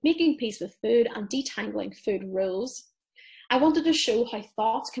neutrality, making peace with food, and detangling food rules, I wanted to show how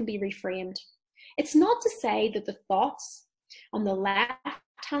thoughts can be reframed. It's not to say that the thoughts on the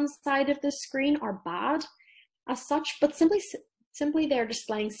left-hand side of the screen are bad as such, but simply they're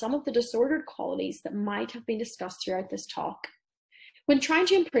displaying some of the disordered qualities that might have been discussed throughout this talk. When trying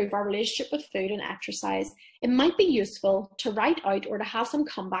to improve our relationship with food and exercise, it might be useful to write out or to have some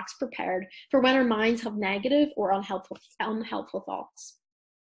comebacks prepared for when our minds have negative or unhelpful thoughts.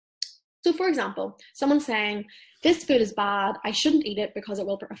 So for example, someone saying, this food is bad, I shouldn't eat it because it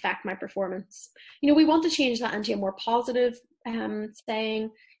will affect my performance. We want to change that into a more positive saying.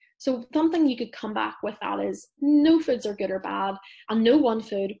 So something you could come back with that is, no foods are good or bad, and no one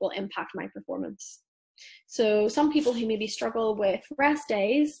food will impact my performance. So some people who maybe struggle with rest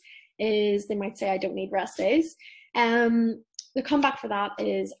days is they might say, I don't need rest days. The comeback for that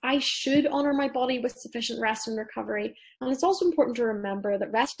is, I should honor my body with sufficient rest and recovery. And it's also important to remember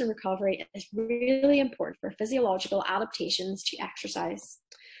that rest and recovery is really important for physiological adaptations to exercise.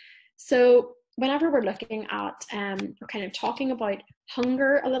 So whenever we're looking at or kind of talking about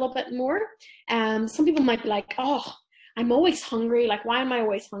hunger a little bit more, some people might be like, oh, I'm always hungry. Like, why am I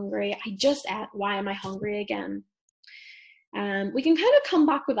always hungry? I just ate. Why am I hungry again? We can kind of come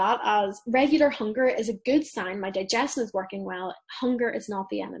back with that as regular hunger is a good sign my digestion is working well. Hunger is not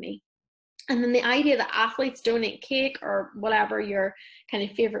the enemy. And then the idea that athletes don't eat cake or whatever your kind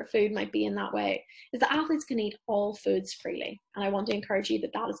of favorite food might be in that way is that athletes can eat all foods freely. And I want to encourage you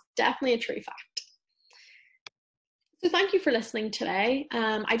that that is definitely a true fact. So thank you for listening today.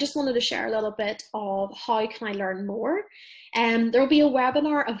 I just wanted to share a little bit of how can I learn more. There will be a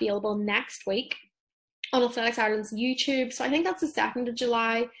webinar available next week on Athletics Ireland's YouTube. So I think that's the 2nd of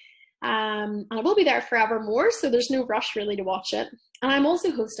July. And it will be there forevermore, so there's no rush really to watch it. And I'm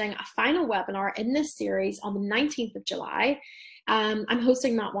also hosting a final webinar in this series on the 19th of July. I'm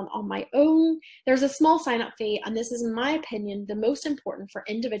hosting that one on my own. There's a small sign-up fee, and this is, in my opinion, the most important for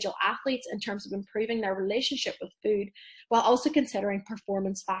individual athletes in terms of improving their relationship with food, while also considering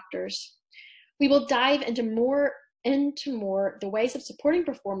performance factors. We will dive into more the ways of supporting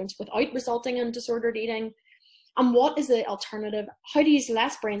performance without resulting in disordered eating, and what is the alternative, how to use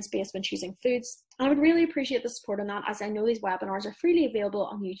less brain space when choosing foods. And I would really appreciate the support on that, as I know these webinars are freely available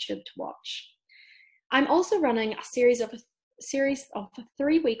on YouTube to watch. I'm also running a series of a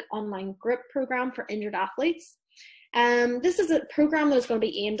 3-week online group program for injured athletes. This is a program that is going to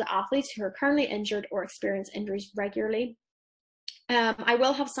be aimed at athletes who are currently injured or experience injuries regularly. I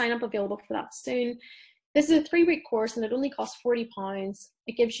will have sign up available for that soon. This is a 3-week course and it only costs £40.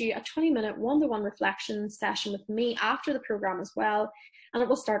 It gives you a 20-minute one-to-one reflection session with me after the program as well. And it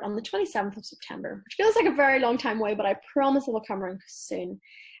will start on the 27th of September, which feels like a very long time away, but I promise it will come around soon.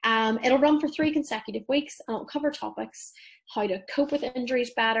 It'll run for 3 consecutive weeks and it'll cover topics, how to cope with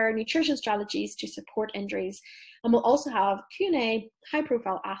injuries better, nutrition strategies to support injuries. And we'll also have Q&A,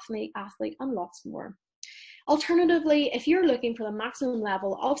 high-profile athlete, and lots more. Alternatively, if you're looking for the maximum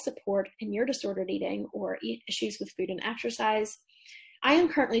level of support in your disordered eating or issues with food and exercise, I am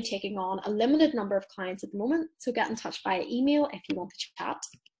currently taking on a limited number of clients at the moment, so get in touch via email if you want to chat.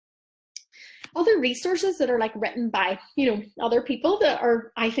 Other resources that are like written by, other people that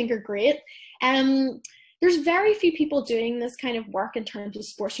I think are great. There's very few people doing this kind of work in terms of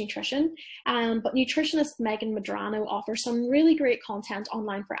sports nutrition, but nutritionist Megan Medrano offers some really great content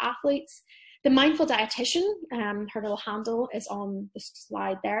online for athletes. The Mindful Dietitian, her little handle is on the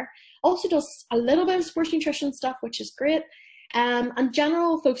slide there, also does a little bit of sports nutrition stuff, which is great. And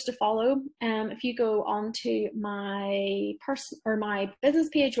general folks to follow, if you go on to my business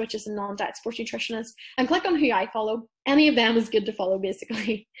page, which is a non-diet sports nutritionist, and click on who I follow, any of them is good to follow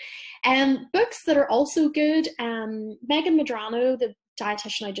basically. Books that are also good, Megan Medrano, the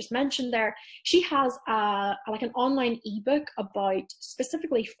dietitian I just mentioned there, she has like an online ebook about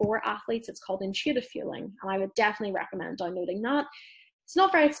specifically for athletes. It's called Intuitive Fueling, and I would definitely recommend downloading that. It's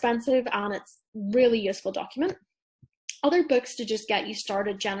not very expensive and it's really useful document. Other books to just get you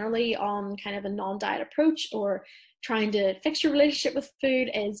started generally on kind of a non-diet approach or trying to fix your relationship with food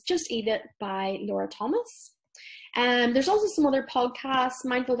is Just Eat It by Laura Thomas. There's also some other podcasts,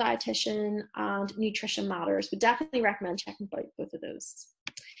 Mindful Dietitian and Nutrition Matters. Would definitely recommend checking out both of those.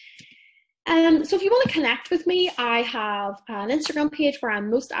 So if you want to connect with me, I have an Instagram page where I'm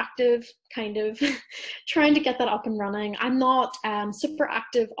most active, kind of trying to get that up and running. I'm not super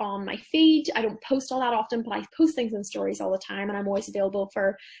active on my feed. I don't post all that often, but I post things in stories all the time, and I'm always available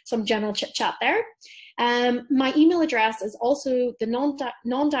for some general chit chat there. My email address is also the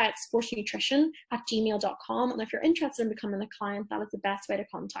non-diet sports nutrition @gmail.com, and if you're interested in becoming a client, that is the best way to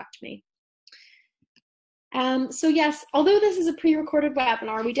contact me. So yes, although this is a pre-recorded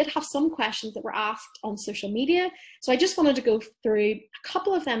webinar, we did have some questions that were asked on social media. So I just wanted to go through a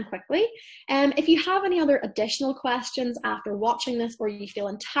couple of them quickly. If you have any other additional questions after watching this, or you feel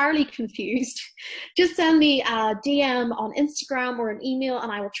entirely confused, just send me a DM on Instagram or an email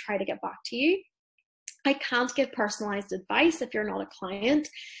and I will try to get back to you. I can't give personalized advice if you're not a client.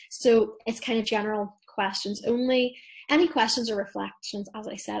 So it's kind of general questions only. Any questions or reflections, as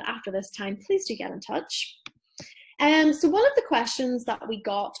I said, after this time, please do get in touch. So one of the questions that we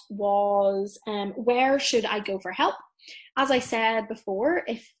got was, where should I go for help? As I said before,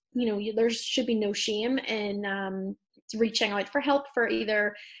 if there should be no shame in reaching out for help for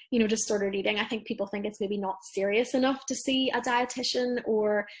either, disordered eating. I think people think it's maybe not serious enough to see a dietitian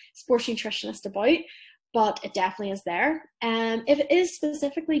or sports nutritionist about, but it definitely is there. If it is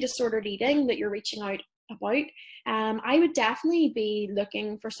specifically disordered eating that you're reaching out about, I would definitely be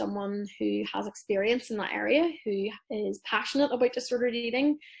looking for someone who has experience in that area, who is passionate about disordered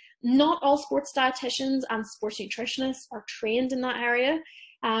eating. Not all sports dietitians and sports nutritionists are trained in that area,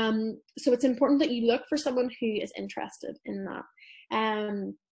 so it's important that you look for someone who is interested in that.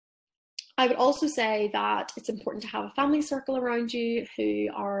 I would also say that it's important to have a family circle around you who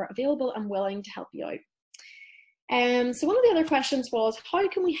are available and willing to help you out. So one of the other questions was, how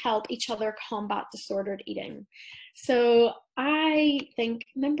can we help each other combat disordered eating? So I think,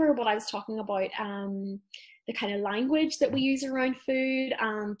 remember what I was talking about, the kind of language that we use around food,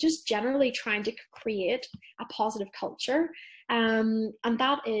 and just generally trying to create a positive culture. And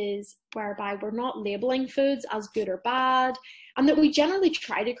that is whereby we're not labeling foods as good or bad, and that we generally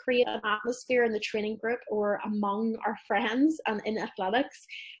try to create an atmosphere in the training group or among our friends and in athletics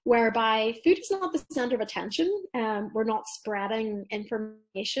whereby food is not the center of attention. We're not spreading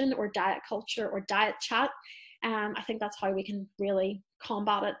information or diet culture or diet chat. I think that's how we can really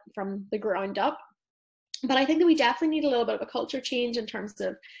combat it from the ground up. But I think that we definitely need a little bit of a culture change in terms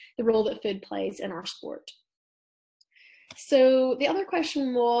of the role that food plays in our sport. So the other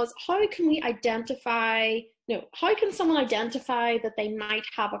question was, how can someone identify that they might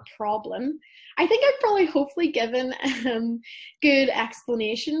have a problem? I think I've probably hopefully given good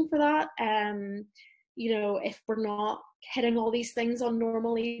explanation for that. If we're not hitting all these things on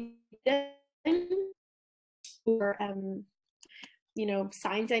normal eating, or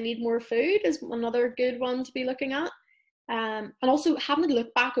signs I need more food is another good one to be looking at. And also having to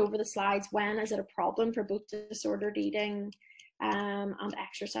look back over the slides, when is it a problem for both disordered eating and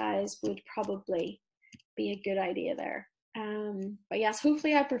exercise would probably be a good idea there. But yes,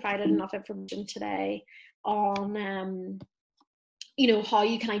 hopefully I provided enough information today on how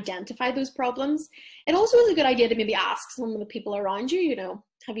you can identify those problems. It also is a good idea to maybe ask some of the people around you,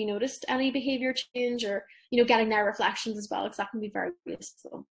 have you noticed any behavior change, or getting their reflections as well, because that can be very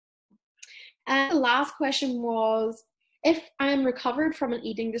useful. And the last question was, if I'm recovered from an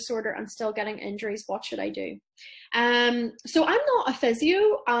eating disorder and still getting injuries, what should I do? So I'm not a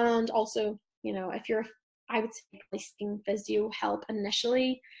physio, and also, if you're, I would say seeking physio help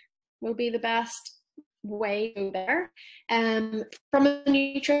initially will be the best way to go there. From a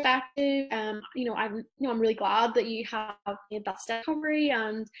nutrition perspective, I'm really glad that you have made that step recovery,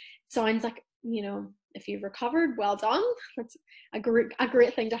 and sounds like, if you've recovered, well done. That's a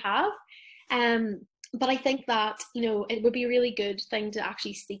great thing to have. But I think that, it would be a really good thing to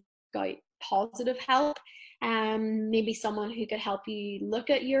actually seek out positive help. Maybe someone who could help you look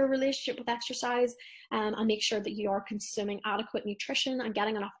at your relationship with exercise and make sure that you are consuming adequate nutrition and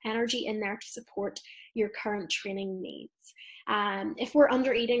getting enough energy in there to support your current training needs. If we're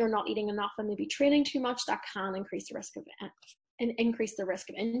under eating or not eating enough and maybe training too much, that can increase the risk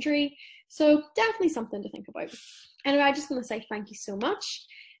of injury. So definitely something to think about. Anyway, I just want to say thank you so much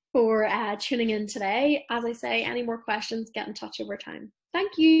for tuning in today. As I say, any more questions, get in touch over time.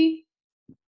 Thank you.